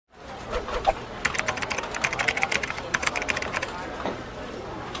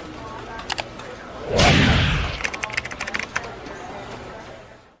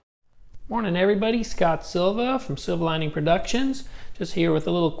Morning everybody, Scott Silva from Silva Lining Productions. Just here with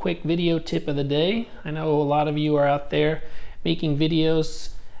a little quick video tip of the day. I know a lot of you are out there making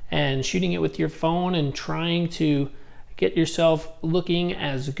videos and shooting it with your phone and trying to get yourself looking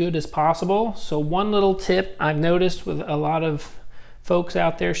as good as possible. So one little tip I've noticed with a lot of folks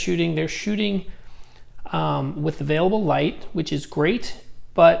out there shooting, they're shooting with available light, which is great,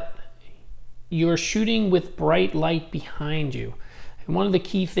 but you're shooting with bright light behind you. And one of the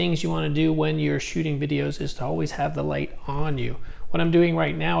key things you want to do when you're shooting videos is to always have the light on you. What I'm doing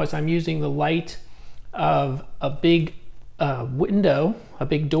right now is I'm using the light of a big window, a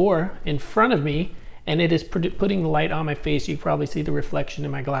big door in front of me, and it is putting the light on my face. You can probably see the reflection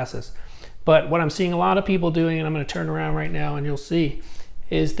in my glasses. But what I'm seeing a lot of people doing, and I'm going to turn around right now and you'll see,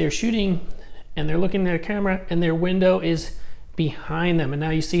 is they're shooting and they're looking at their camera and their window is behind them. And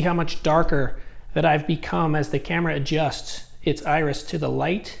now you see how much darker that I've become as the camera adjusts its iris to the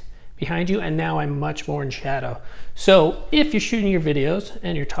light behind you, and now I'm much more in shadow. So if you're shooting your videos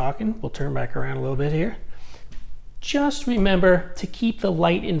and you're talking, we'll turn back around a little bit here. Just remember to keep the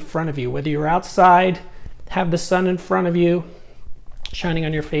light in front of you, whether you're outside, have the sun in front of you, shining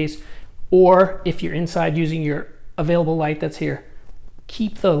on your face, or if you're inside using your available light that's here,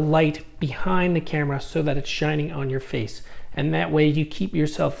 keep the light behind the camera so that it's shining on your face. And that way you keep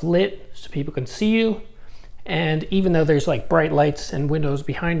yourself lit so people can see you. And even though there's like bright lights and windows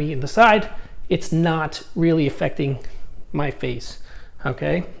behind me in the side, it's not really affecting my face,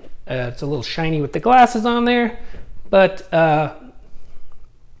 okay? It's a little shiny with the glasses on there, but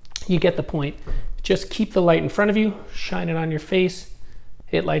you get the point. Just keep the light in front of you, shine it on your face.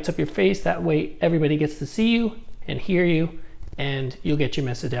 It lights up your face. That way everybody gets to see you and hear you, and you'll get your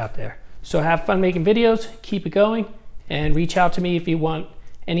message out there. So have fun making videos, keep it going, and reach out to me if you want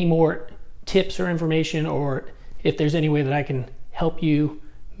any more tips or information, or if there's any way that I can help you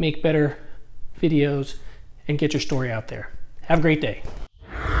make better videos and get your story out there. Have a great day.